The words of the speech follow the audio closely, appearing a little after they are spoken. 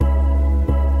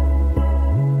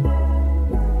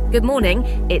Good morning,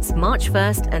 it's March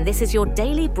 1st and this is your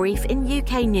daily brief in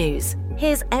UK news.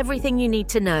 Here's everything you need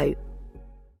to know.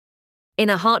 In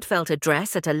a heartfelt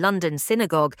address at a London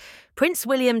synagogue, Prince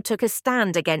William took a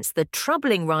stand against the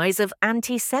troubling rise of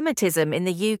antisemitism in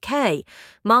the UK,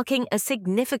 marking a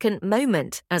significant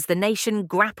moment as the nation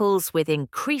grapples with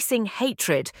increasing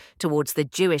hatred towards the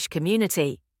Jewish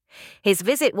community. His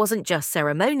visit wasn't just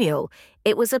ceremonial,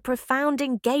 it was a profound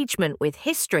engagement with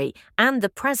history and the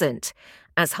present,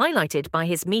 as highlighted by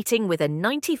his meeting with a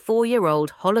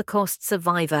 94-year-old Holocaust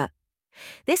survivor.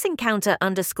 This encounter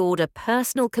underscored a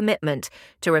personal commitment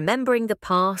to remembering the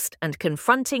past and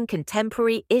confronting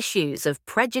contemporary issues of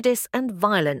prejudice and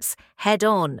violence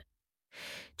head-on.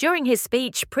 During his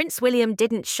speech, Prince William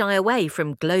didn't shy away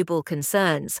from global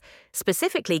concerns,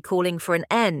 specifically calling for an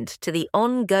end to the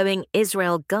ongoing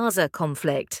Israel-Gaza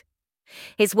conflict.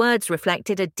 His words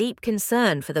reflected a deep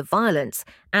concern for the violence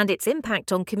and its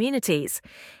impact on communities,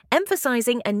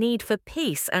 emphasizing a need for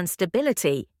peace and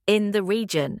stability in the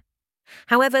region.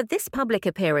 However, this public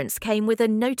appearance came with a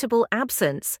notable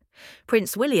absence.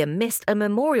 Prince William missed a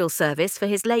memorial service for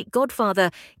his late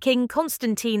godfather, King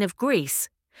Constantine of Greece.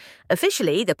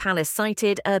 Officially, the palace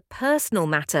cited a personal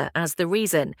matter as the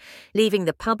reason, leaving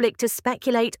the public to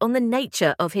speculate on the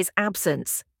nature of his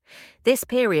absence. This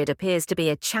period appears to be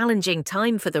a challenging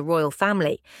time for the royal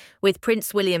family, with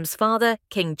Prince William's father,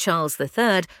 King Charles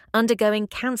III, undergoing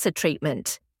cancer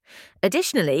treatment.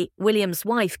 Additionally, William's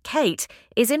wife, Kate,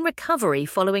 is in recovery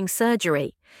following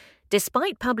surgery.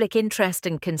 Despite public interest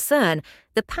and concern,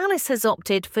 the palace has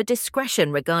opted for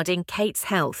discretion regarding Kate's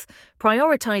health,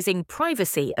 prioritising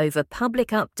privacy over public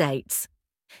updates.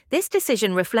 This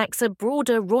decision reflects a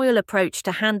broader royal approach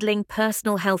to handling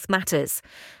personal health matters,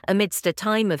 amidst a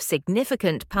time of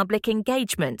significant public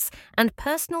engagements and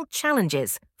personal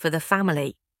challenges for the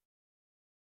family.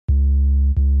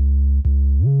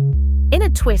 In a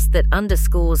twist that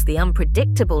underscores the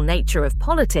unpredictable nature of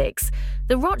politics,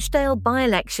 the Rochdale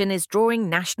by-election is drawing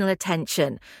national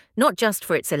attention, not just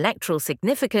for its electoral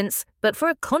significance, but for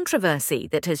a controversy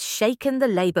that has shaken the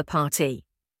Labour Party.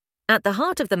 At the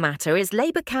heart of the matter is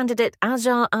Labour candidate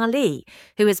Azhar Ali,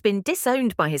 who has been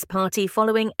disowned by his party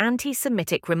following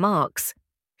anti-Semitic remarks.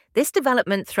 This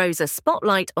development throws a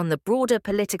spotlight on the broader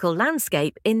political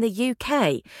landscape in the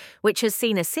UK, which has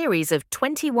seen a series of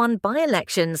 21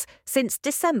 by-elections since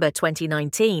December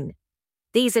 2019.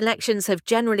 These elections have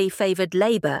generally favoured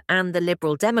Labour and the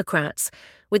Liberal Democrats,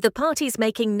 with the parties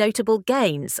making notable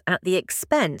gains at the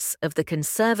expense of the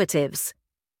Conservatives.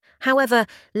 However,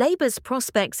 Labour's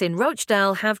prospects in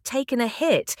Rochdale have taken a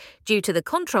hit due to the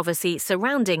controversy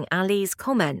surrounding Ali's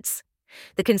comments.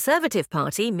 The Conservative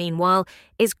Party, meanwhile,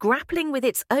 is grappling with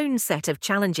its own set of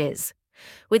challenges.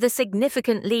 With a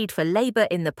significant lead for Labour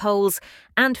in the polls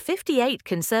and 58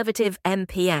 Conservative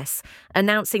MPs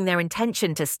announcing their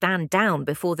intention to stand down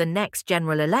before the next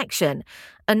general election,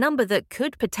 a number that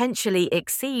could potentially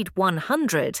exceed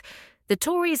 100, the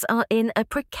Tories are in a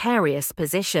precarious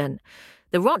position.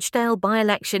 The Rochdale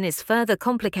by-election is further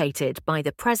complicated by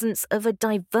the presence of a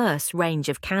diverse range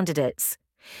of candidates.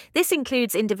 This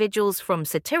includes individuals from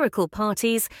satirical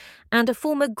parties and a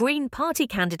former Green Party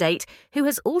candidate who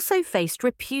has also faced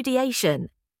repudiation.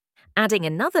 Adding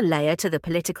another layer to the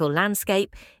political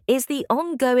landscape is the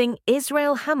ongoing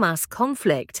Israel-Hamas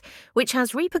conflict, which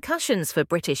has repercussions for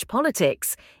British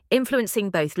politics,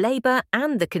 influencing both Labour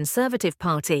and the Conservative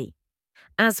Party.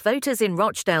 As voters in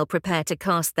Rochdale prepare to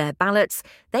cast their ballots,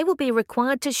 they will be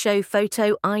required to show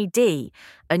photo ID,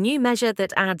 a new measure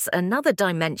that adds another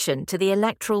dimension to the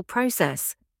electoral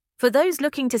process. For those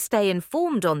looking to stay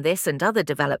informed on this and other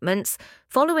developments,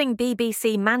 following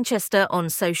BBC Manchester on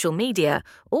social media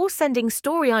or sending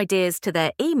story ideas to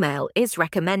their email is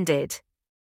recommended.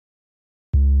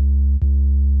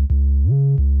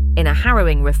 In a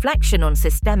harrowing reflection on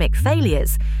systemic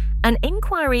failures, an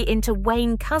inquiry into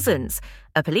Wayne Couzens,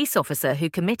 a police officer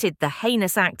who committed the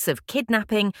heinous acts of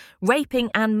kidnapping, raping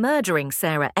and murdering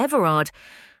Sarah Everard,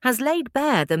 has laid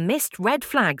bare the missed red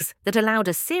flags that allowed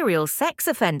a serial sex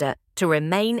offender to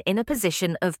remain in a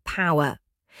position of power.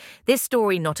 This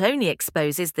story not only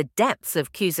exposes the depths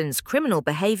of Couzens' criminal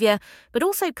behaviour, but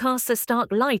also casts a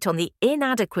stark light on the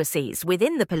inadequacies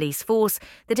within the police force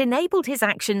that enabled his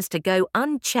actions to go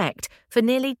unchecked for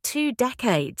nearly 2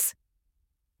 decades.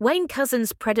 Wayne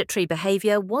Couzens' predatory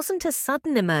behaviour wasn't a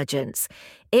sudden emergence.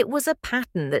 It was a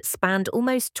pattern that spanned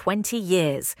almost 20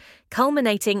 years,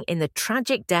 culminating in the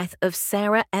tragic death of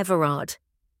Sarah Everard.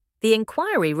 The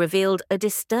inquiry revealed a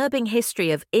disturbing history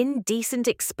of indecent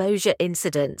exposure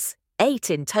incidents, 8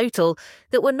 in total,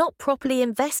 that were not properly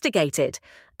investigated,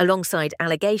 alongside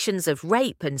allegations of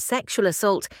rape and sexual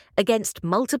assault against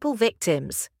multiple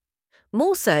victims.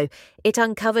 More so, it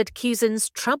uncovered Cusan's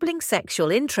troubling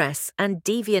sexual interests and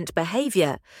deviant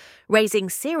behaviour, raising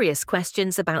serious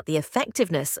questions about the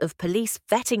effectiveness of police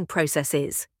vetting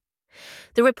processes.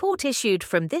 The report issued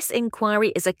from this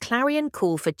inquiry is a clarion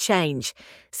call for change,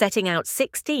 setting out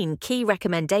 16 key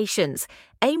recommendations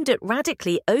aimed at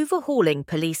radically overhauling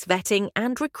police vetting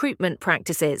and recruitment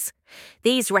practices.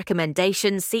 These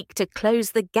recommendations seek to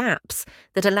close the gaps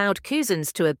that allowed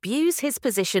Cousins to abuse his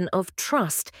position of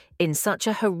trust in such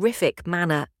a horrific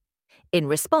manner. In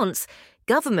response,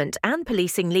 government and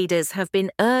policing leaders have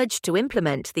been urged to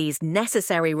implement these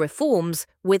necessary reforms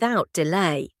without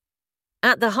delay.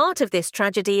 At the heart of this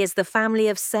tragedy is the family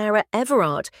of Sarah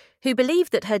Everard, who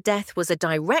believed that her death was a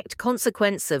direct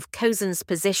consequence of Cousin's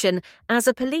position as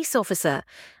a police officer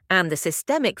and the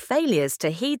systemic failures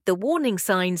to heed the warning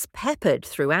signs peppered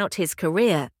throughout his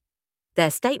career.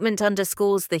 Their statement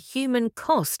underscores the human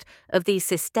cost of these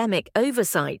systemic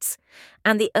oversights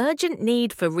and the urgent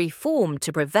need for reform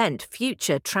to prevent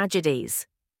future tragedies.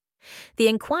 The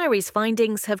inquiry's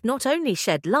findings have not only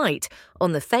shed light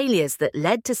on the failures that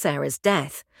led to Sarah's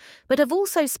death, but have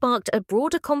also sparked a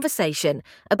broader conversation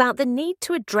about the need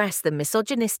to address the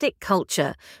misogynistic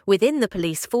culture within the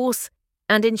police force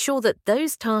and ensure that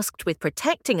those tasked with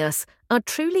protecting us are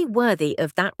truly worthy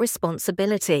of that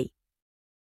responsibility.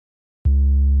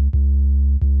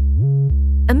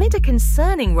 Amid a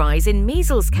concerning rise in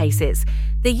measles cases,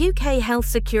 the UK Health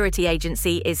Security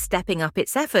Agency is stepping up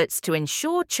its efforts to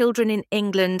ensure children in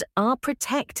England are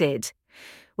protected.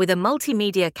 With a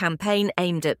multimedia campaign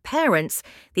aimed at parents,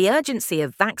 the urgency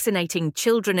of vaccinating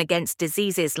children against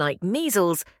diseases like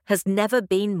measles has never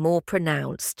been more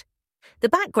pronounced. The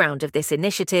background of this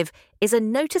initiative is a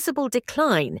noticeable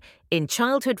decline in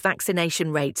childhood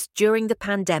vaccination rates during the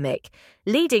pandemic,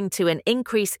 leading to an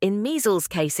increase in measles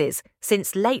cases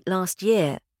since late last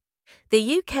year.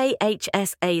 The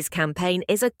UKHSA's campaign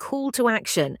is a call to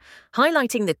action,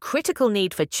 highlighting the critical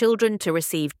need for children to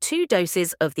receive 2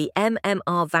 doses of the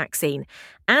MMR vaccine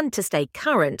and to stay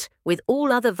current with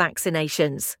all other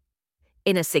vaccinations.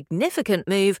 In a significant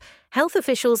move, health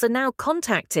officials are now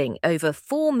contacting over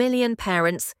 4 million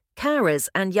parents, carers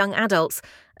and young adults,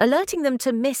 alerting them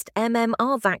to missed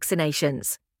MMR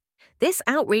vaccinations. This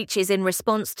outreach is in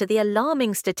response to the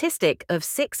alarming statistic of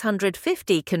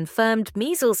 650 confirmed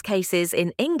measles cases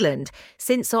in England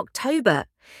since October,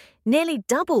 nearly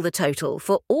double the total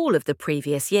for all of the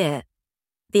previous year.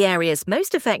 The areas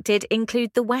most affected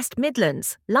include the West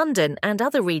Midlands, London and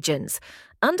other regions,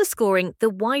 underscoring the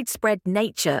widespread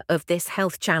nature of this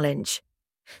health challenge.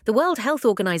 The World Health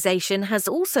Organization has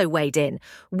also weighed in,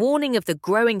 warning of the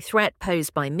growing threat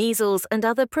posed by measles and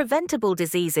other preventable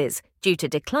diseases due to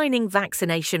declining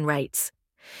vaccination rates.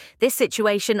 This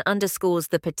situation underscores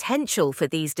the potential for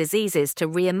these diseases to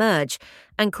re-emerge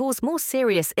and cause more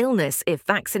serious illness if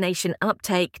vaccination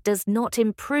uptake does not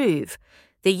improve.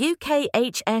 The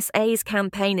UKHSA's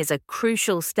campaign is a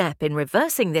crucial step in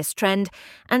reversing this trend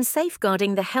and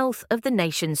safeguarding the health of the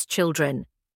nation's children.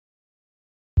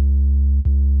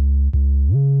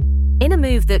 In a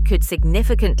move that could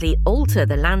significantly alter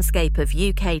the landscape of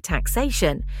UK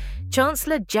taxation,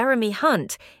 Chancellor Jeremy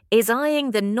Hunt is eyeing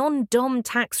the non-dom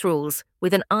tax rules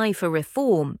with an eye for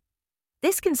reform.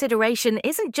 This consideration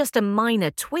isn't just a minor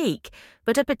tweak,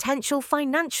 but a potential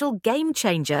financial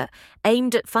game-changer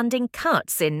aimed at funding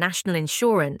cuts in national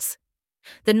insurance.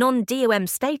 The non-DOM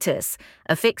status,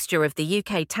 a fixture of the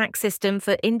UK tax system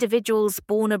for individuals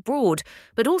born abroad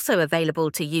but also available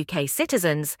to UK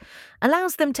citizens,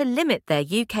 allows them to limit their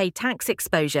UK tax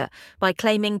exposure by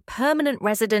claiming permanent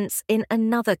residence in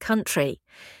another country.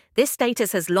 This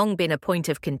status has long been a point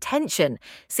of contention,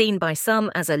 seen by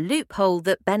some as a loophole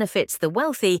that benefits the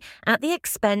wealthy at the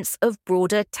expense of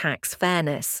broader tax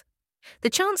fairness. The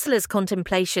Chancellor's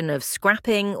contemplation of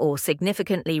scrapping or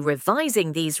significantly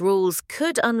revising these rules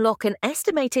could unlock an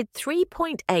estimated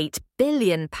 £3.8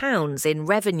 billion in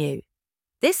revenue.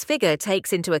 This figure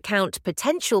takes into account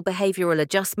potential behavioural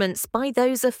adjustments by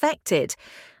those affected,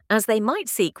 as they might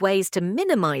seek ways to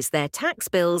minimise their tax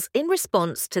bills in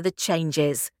response to the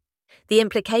changes. The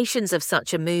implications of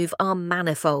such a move are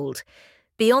manifold.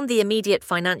 Beyond the immediate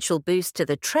financial boost to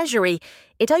the Treasury,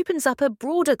 it opens up a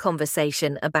broader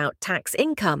conversation about tax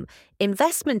income,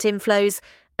 investment inflows,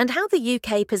 and how the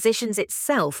UK positions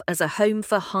itself as a home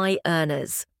for high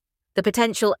earners. The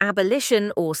potential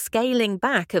abolition or scaling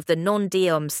back of the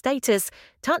non-DOM status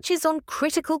touches on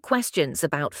critical questions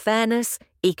about fairness,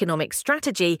 economic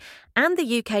strategy, and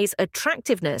the UK's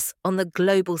attractiveness on the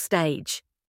global stage.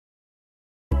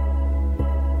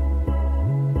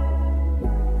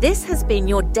 This has been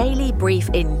your daily brief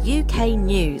in UK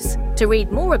news. To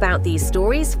read more about these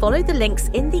stories, follow the links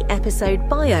in the episode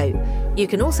bio. You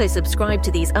can also subscribe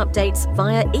to these updates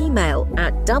via email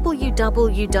at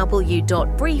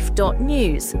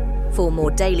www.brief.news. For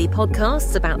more daily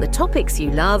podcasts about the topics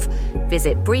you love,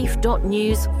 visit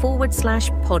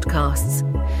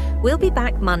brief.news/podcasts. We'll be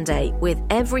back Monday with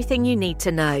everything you need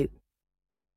to know.